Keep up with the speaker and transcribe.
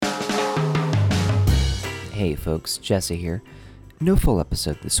Hey folks, Jesse here. No full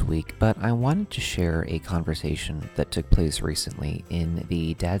episode this week, but I wanted to share a conversation that took place recently in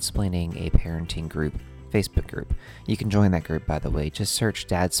the Dadsplaining a Parenting Group Facebook group. You can join that group, by the way. Just search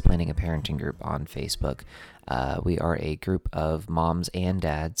Dadsplaining a Parenting Group on Facebook. We are a group of moms and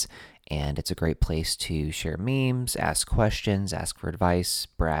dads, and it's a great place to share memes, ask questions, ask for advice,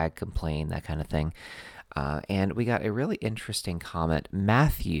 brag, complain, that kind of thing. And we got a really interesting comment.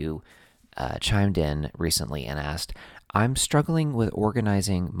 Matthew chimed in recently and asked, I'm struggling with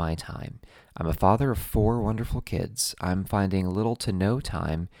organizing my time. I'm a father of 4 wonderful kids. I'm finding little to no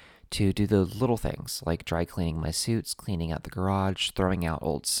time to do the little things like dry cleaning my suits, cleaning out the garage, throwing out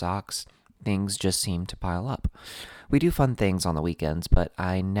old socks. Things just seem to pile up. We do fun things on the weekends, but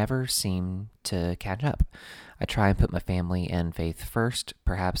I never seem to catch up. I try and put my family and faith first.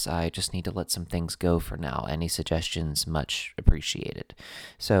 Perhaps I just need to let some things go for now. Any suggestions? Much appreciated.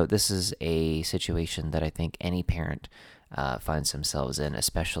 So this is a situation that I think any parent finds themselves in,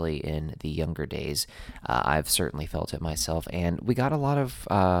 especially in the younger days. I've certainly felt it myself, and we got a lot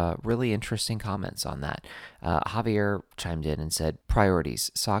of really interesting comments on that. Javier chimed in and said,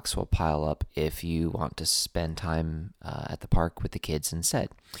 priorities. Socks will pile up if you want to spend time at the park with the kids instead.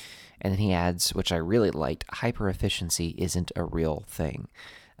 And then he adds, which I really liked, hyper-efficiency isn't a real thing.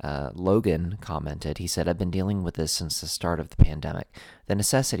 Logan commented, he said, I've been dealing with this since the start of the pandemic. The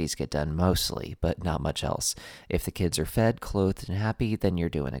necessities get done mostly, but not much else. If the kids are fed, clothed, and happy, then you're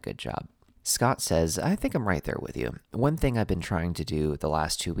doing a good job. Scott says, I think I'm right there with you. One thing I've been trying to do the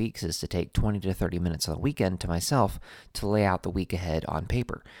last 2 weeks is to take 20 to 30 minutes on the weekend to myself to lay out the week ahead on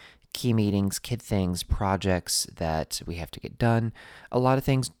paper. Key meetings, kid things, projects that we have to get done. A lot of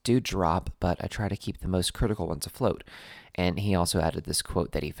things do drop, but I try to keep the most critical ones afloat. And he also added this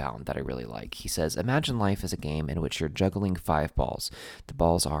quote that he found that I really like. He says, imagine life as a game in which you're juggling 5 balls. The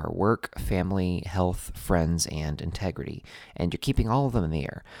balls are work, family, health, friends, and integrity. And you're keeping all of them in the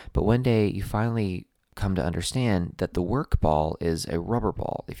air. But one day you finally come to understand that the work ball is a rubber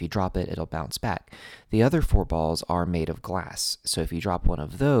ball. If you drop it, it'll bounce back. The other 4 balls are made of glass. So if you drop one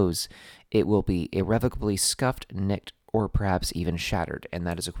of those, it will be irrevocably scuffed, nicked, or perhaps even shattered. And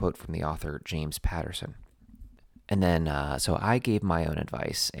that is a quote from the author James Patterson. And then, so I gave my own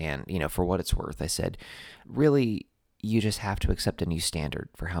advice, and, for what it's worth, I said, really, you just have to accept a new standard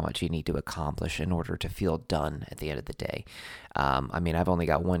for how much you need to accomplish in order to feel done at the end of the day. I've only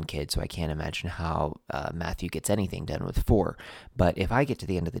got 1 kid, so I can't imagine how Matthew gets anything done with 4. But if I get to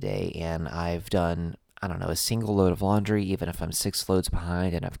the end of the day and I've done, a single load of laundry, even if I'm 6 loads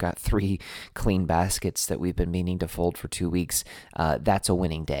behind and I've got 3 clean baskets that we've been meaning to fold for 2 weeks, that's a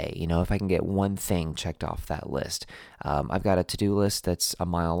winning day. If I can get one thing checked off that list. I've got a to-do list that's a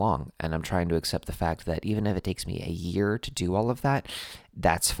mile long, and I'm trying to accept the fact that even if it takes me a year to do all of that,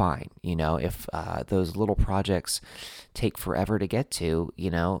 that's fine. If those little projects take forever to get to,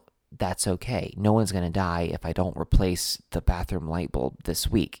 that's okay. No one's going to die if I don't replace the bathroom light bulb this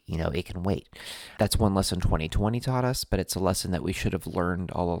week. It can wait. That's one lesson 2020 taught us, but it's a lesson that we should have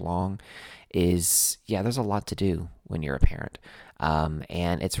learned all along is, there's a lot to do when you're a parent.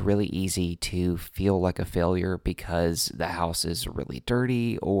 And it's really easy to feel like a failure because the house is really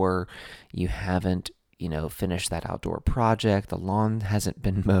dirty or you haven't finish that outdoor project, the lawn hasn't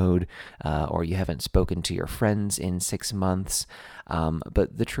been mowed, or you haven't spoken to your friends in 6 months.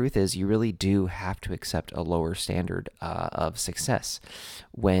 But the truth is you really do have to accept a lower standard of success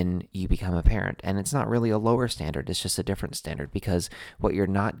when you become a parent. And it's not really a lower standard, it's just a different standard because what you're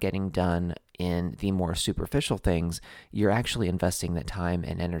not getting done in the more superficial things, you're actually investing that time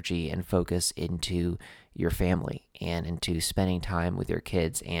and energy and focus into your family and into spending time with your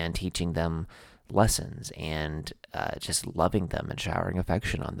kids and teaching them lessons and just loving them and showering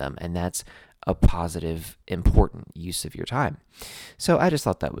affection on them. And that's a positive, important use of your time. So I just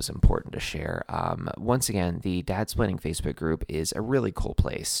thought that was important to share. Once again, the Dadsplaining Facebook group is a really cool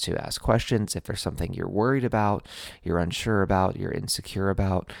place to ask questions. If there's something you're worried about, you're unsure about, you're insecure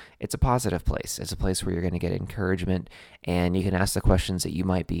about, it's a positive place. It's a place where you're going to get encouragement and you can ask the questions that you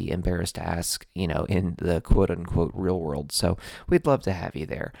might be embarrassed to ask, in the quote unquote real world. So we'd love to have you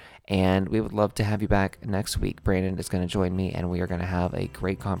there. And we would love to have you back next week. Brandon is going to join me and we are going to have a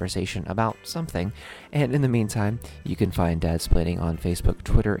great conversation about something. And in the meantime, you can find Dadsplaining on Facebook,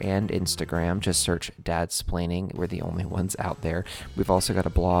 Twitter, and Instagram. Just search Dadsplaining. We're the only ones out there. We've also got a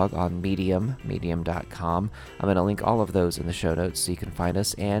blog on Medium, medium.com. I'm going to link all of those in the show notes so you can find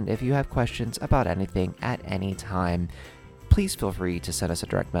us. And if you have questions about anything at any time, please feel free to send us a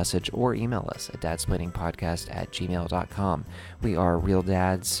direct message or email us at dadsplainingpodcast@gmail.com. We are real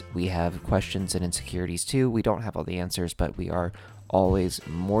dads. We have questions and insecurities too. We don't have all the answers, but we are always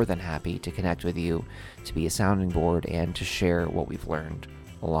more than happy to connect with you, to be a sounding board, and to share what we've learned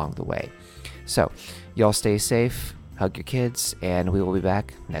along the way. So, y'all stay safe, hug your kids, and we will be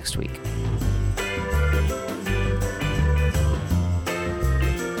back next week.